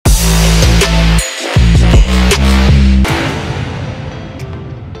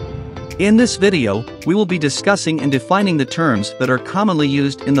In this video, we will be discussing and defining the terms that are commonly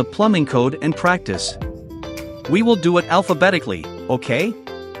used in the plumbing code and practice. We will do it alphabetically, okay?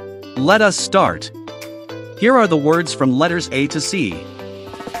 Let us start. Here are the words from letters A to C.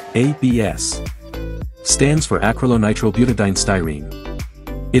 ABS stands for acrylonitrile-butadiene-styrene.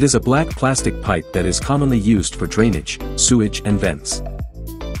 It is a black plastic pipe that is commonly used for drainage, sewage and vents.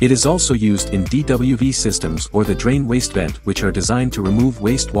 It is also used in DWV systems or the drain waste vent, which are designed to remove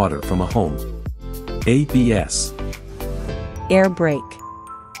wastewater from a home. ABS. Air brake.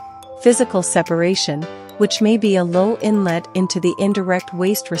 Physical separation, which may be a low inlet into the indirect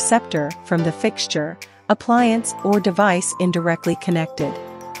waste receptor from the fixture, appliance or device indirectly connected.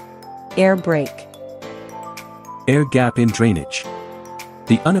 Air brake. Air gap in drainage.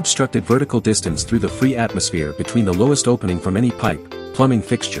 The unobstructed vertical distance through the free atmosphere between the lowest opening from any pipe, plumbing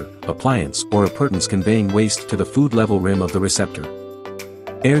fixture, appliance or appurtenance conveying waste to the food level rim of the receptor.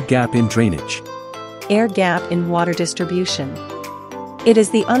 Air gap in drainage. Air gap in water distribution. It is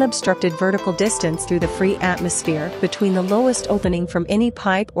the unobstructed vertical distance through the free atmosphere between the lowest opening from any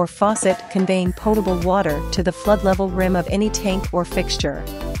pipe or faucet conveying potable water to the flood level rim of any tank or fixture.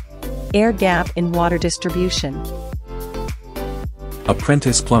 Air gap in water distribution.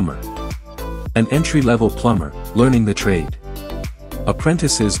 Apprentice plumber. An entry-level plumber, learning the trade.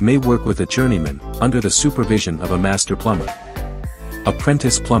 Apprentices may work with a journeyman, under the supervision of a master plumber.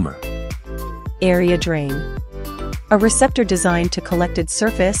 Apprentice plumber. Area drain. A receptor designed to collected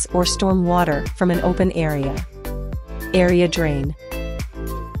surface or storm water from an open area. Area drain.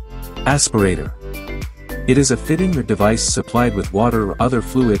 Aspirator. It is a fitting or device supplied with water or other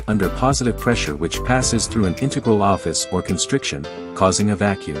fluid under positive pressure which passes through an integral orifice or constriction, causing a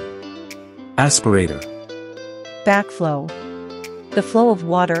vacuum. Aspirator. Backflow. The flow of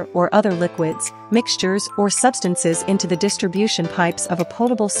water or other liquids, mixtures or substances into the distribution pipes of a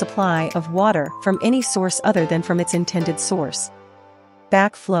potable supply of water from any source other than from its intended source.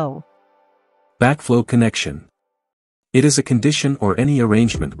 Backflow. Backflow connection. It is a condition or any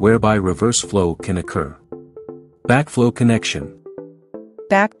arrangement whereby reverse flow can occur. Backflow connection.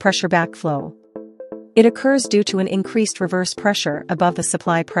 Back pressure backflow. It occurs due to an increased reverse pressure above the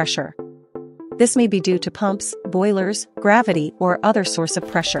supply pressure. This may be due to pumps, boilers, gravity or other source of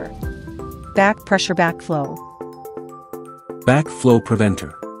pressure. Back pressure backflow. Backflow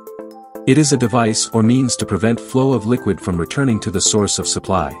preventer. It is a device or means to prevent flow of liquid from returning to the source of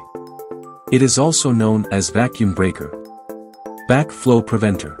supply. It is also known as vacuum breaker. Backflow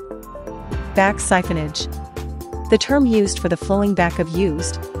preventer. Back siphonage. The term used for the flowing back of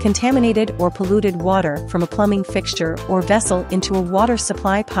used, contaminated or polluted water from a plumbing fixture or vessel into a water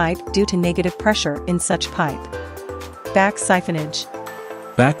supply pipe due to negative pressure in such pipe. Back siphonage.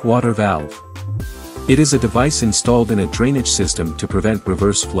 Backwater valve. It is a device installed in a drainage system to prevent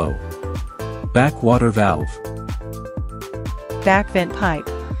reverse flow. Backwater valve. Back vent pipe.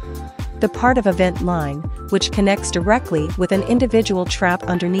 The part of a vent line, which connects directly with an individual trap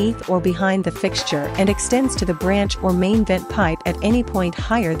underneath or behind the fixture and extends to the branch or main vent pipe at any point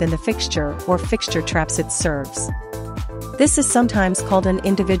higher than the fixture or fixture traps it serves. This is sometimes called an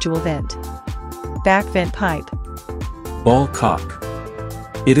individual vent. Back vent pipe. Ball cock.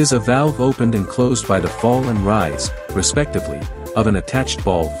 It is a valve opened and closed by the fall and rise, respectively, of an attached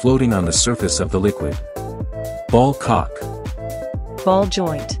ball floating on the surface of the liquid. Ball cock. Ball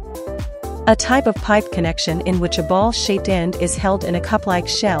joint. A type of pipe connection in which a ball-shaped end is held in a cup-like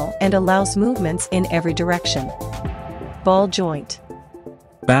shell and allows movements in every direction. Ball joint.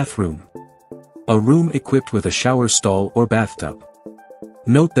 Bathroom. A room equipped with a shower stall or bathtub.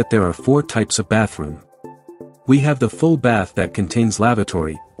 Note that there are 4 types of bathroom. We have the full bath that contains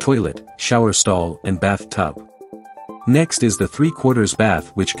lavatory, toilet, shower stall and bathtub. Next is the 3/4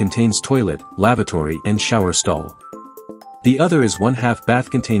 bath which contains toilet, lavatory and shower stall. The other is 1/2 bath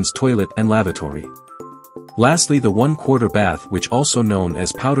contains toilet and lavatory. Lastly the 1/4 bath which also known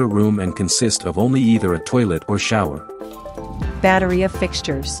as powder room and consists of only either a toilet or shower. Battery of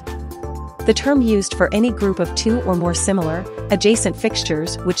fixtures. The term used for any group of 2 or more similar, adjacent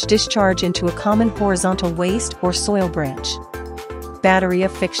fixtures which discharge into a common horizontal waste or soil branch. Battery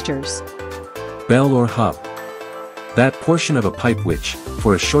of fixtures. Bell or hub. That portion of a pipe which,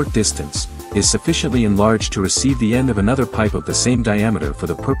 for a short distance, is sufficiently enlarged to receive the end of another pipe of the same diameter for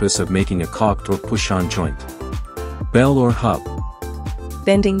the purpose of making a caulked or push-on joint. Bell or hub.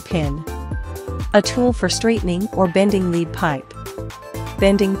 Bending pin. A tool for straightening or bending lead pipe.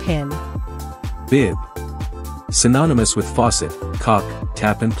 Bending pin. Bib. Synonymous with faucet, cock,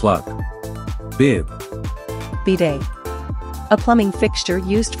 tap and plug. Bib. Bidet. A plumbing fixture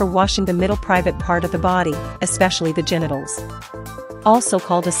used for washing the middle private part of the body, especially the genitals. also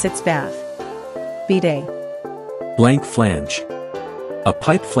called a sitz bath. Bidet. Blank flange. A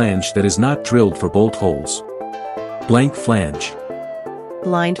pipe flange that is not drilled for bolt holes. Blank flange.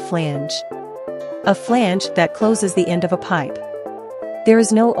 Blind flange. A flange that closes the end of a pipe. There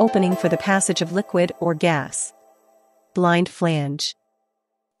is no opening for the passage of liquid or gas. Blind flange.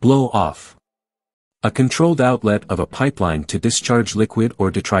 Blow off. A controlled outlet of a pipeline to discharge liquid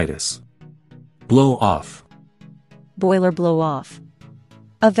or detritus. Blow off. Boiler blow off.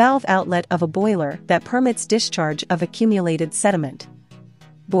 A valve outlet of a boiler that permits discharge of accumulated sediment.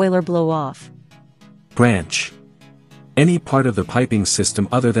 Boiler blow off. Branch. Any part of the piping system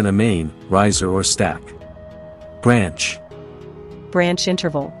other than a main, riser or stack. Branch. Branch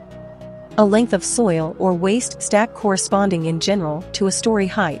interval. A length of soil or waste stack corresponding in general to a story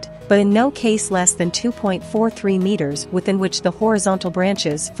height, but in no case less than 2.43 meters, within which the horizontal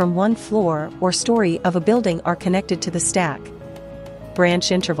branches from one floor or story of a building are connected to the stack.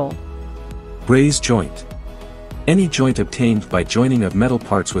 Branch interval. Braze joint. Any joint obtained by joining of metal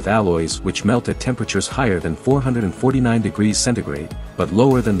parts with alloys which melt at temperatures higher than 449 degrees centigrade, but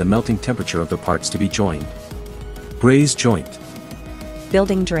lower than the melting temperature of the parts to be joined. Braze joint.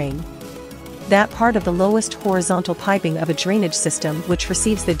 Building drain. That part of the lowest horizontal piping of a drainage system which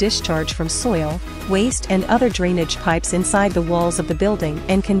receives the discharge from soil, waste and other drainage pipes inside the walls of the building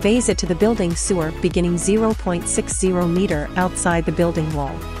and conveys it to the building sewer beginning 0.60 meter outside the building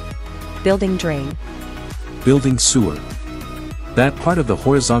wall. Building drain. Building sewer. That part of the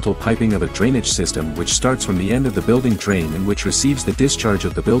horizontal piping of a drainage system which starts from the end of the building drain and which receives the discharge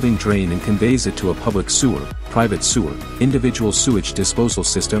of the building drain and conveys it to a public sewer, private sewer, individual sewage disposal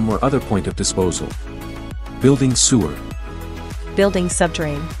system or other point of disposal. Building sewer. Building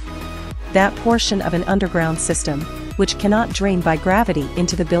subdrain. That portion of an underground system which cannot drain by gravity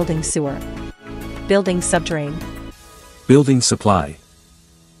into the building sewer. Building subdrain. Building supply.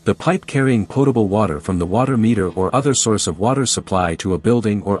 The pipe carrying potable water from the water meter or other source of water supply to a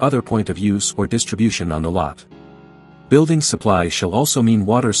building or other point of use or distribution on the lot. Building supply shall also mean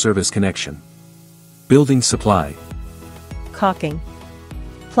water service connection. Building supply. Caulking.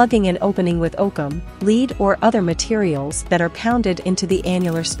 Plugging and opening with oakum, lead or other materials that are pounded into the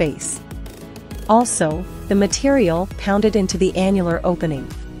annular space. Also, the material pounded into the annular opening.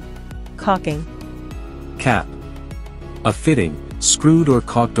 Caulking. Cap. A fitting, screwed or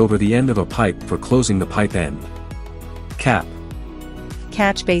caulked over the end of a pipe for closing the pipe end. Cap.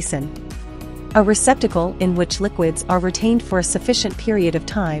 Catch basin. A receptacle in which liquids are retained for a sufficient period of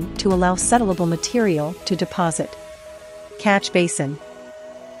time to allow settleable material to deposit. Catch basin.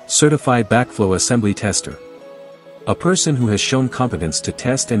 Certified backflow assembly tester. A person who has shown competence to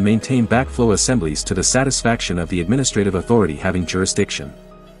test and maintain backflow assemblies to the satisfaction of the administrative authority having jurisdiction.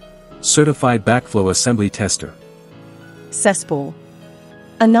 Certified backflow assembly tester. Cesspool.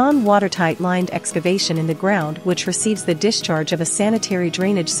 A non-watertight lined excavation in the ground which receives the discharge of a sanitary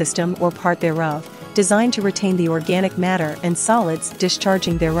drainage system or part thereof, designed to retain the organic matter and solids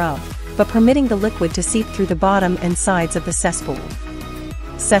discharging thereof, but permitting the liquid to seep through the bottom and sides of the cesspool.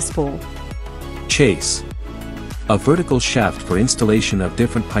 Cesspool. Chase. A vertical shaft for installation of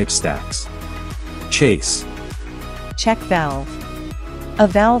different pipe stacks. Chase. Check valve. A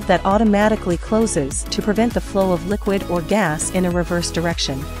valve that automatically closes to prevent the flow of liquid or gas in a reverse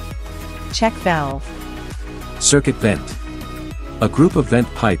direction. Check valve. Circuit vent. A group of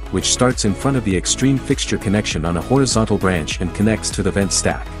vent pipe which starts in front of the extreme fixture connection on a horizontal branch and connects to the vent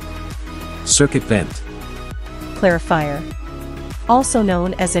stack. Circuit vent. Clarifier. Also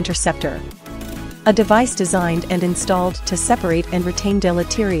known as interceptor. A device designed and installed to separate and retain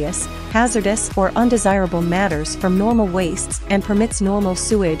deleterious, hazardous or undesirable matters from normal wastes and permits normal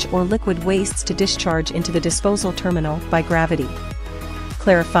sewage or liquid wastes to discharge into the disposal terminal by gravity.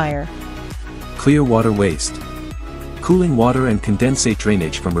 Clarifier. Clear water waste. Cooling water and condensate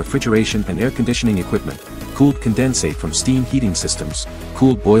drainage from refrigeration and air conditioning equipment, cooled condensate from steam heating systems,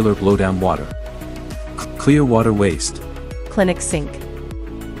 cooled boiler blowdown water. Clear water waste. Clinic sink.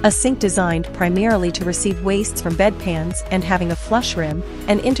 A sink designed primarily to receive wastes from bedpans and having a flush rim,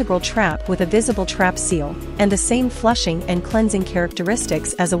 an integral trap with a visible trap seal, and the same flushing and cleansing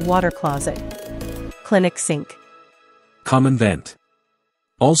characteristics as a water closet. Clinic sink. Common vent.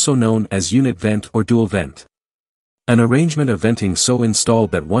 Also known as unit vent or dual vent. An arrangement of venting so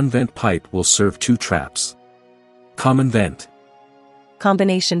installed that one vent pipe will serve two traps. Common vent.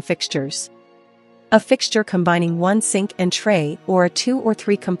 Combination fixtures. A fixture combining one sink and tray or a 2 or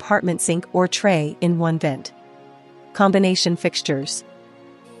 3 compartment sink or tray in one vent. Combination fixtures.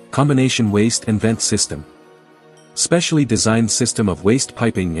 Combination waste and vent system. Specially designed system of waste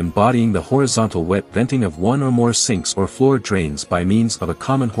piping embodying the horizontal wet venting of one or more sinks or floor drains by means of a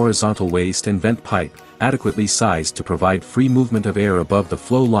common horizontal waste and vent pipe, adequately sized to provide free movement of air above the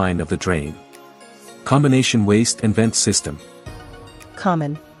flow line of the drain. Combination waste and vent system.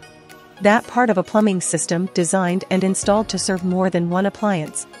 Common. That part of a plumbing system designed and installed to serve more than one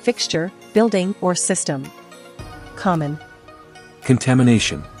appliance, fixture, building, or system. Common.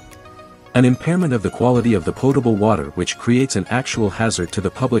 Contamination. An impairment of the quality of the potable water which creates an actual hazard to the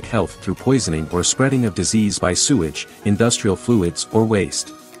public health through poisoning or spreading of disease by sewage, industrial fluids, or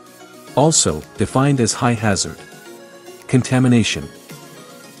waste. Also, defined as high hazard. Contamination.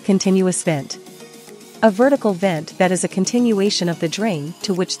 Continuous vent. A vertical vent that is a continuation of the drain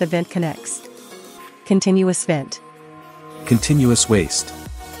to which the vent connects. Continuous vent. Continuous waste.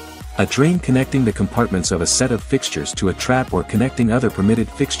 A drain connecting the compartments of a set of fixtures to a trap or connecting other permitted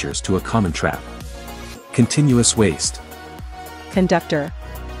fixtures to a common trap. Continuous waste. Conductor.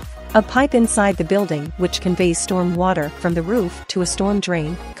 A pipe inside the building which conveys storm water from the roof to a storm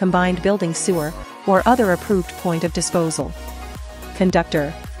drain, combined building sewer, or other approved point of disposal.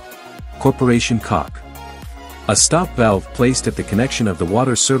 Conductor. Corporation cock. A stop valve placed at the connection of the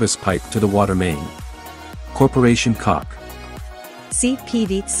water service pipe to the water main. Corporation cock.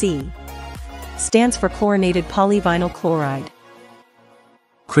 CPVC. Stands for chlorinated polyvinyl chloride.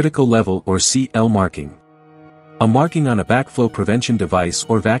 Critical level or CL marking. A marking on a backflow prevention device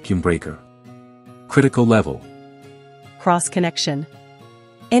or vacuum breaker. Critical level. Cross connection.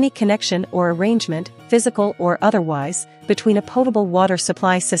 Any connection or arrangement, physical or otherwise, between a potable water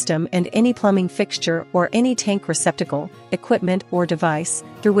supply system and any plumbing fixture or any tank receptacle, equipment or device,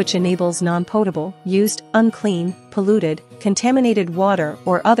 through which enables non-potable, used, unclean, polluted, contaminated water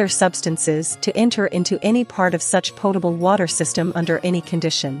or other substances to enter into any part of such potable water system under any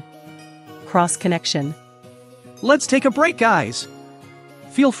condition. Cross connection. Let's take a break, guys.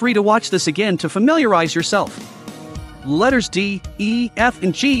 Feel free to watch this again to familiarize yourself. Letters D, E, F,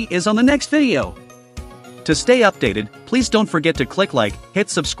 and G is on the next video. To stay updated, please don't forget to click like,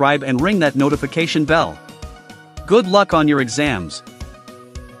 hit subscribe and ring that notification bell. Good luck on your exams.